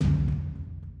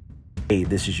Hey,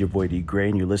 this is your boy D Gray,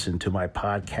 and you listen to my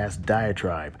podcast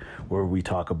Diatribe, where we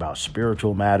talk about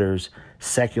spiritual matters,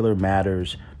 secular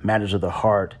matters, matters of the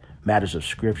heart, matters of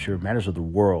scripture, matters of the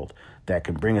world that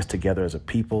can bring us together as a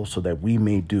people so that we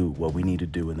may do what we need to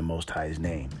do in the Most High's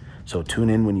name. So tune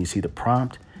in when you see the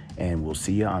prompt, and we'll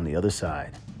see you on the other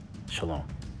side. Shalom.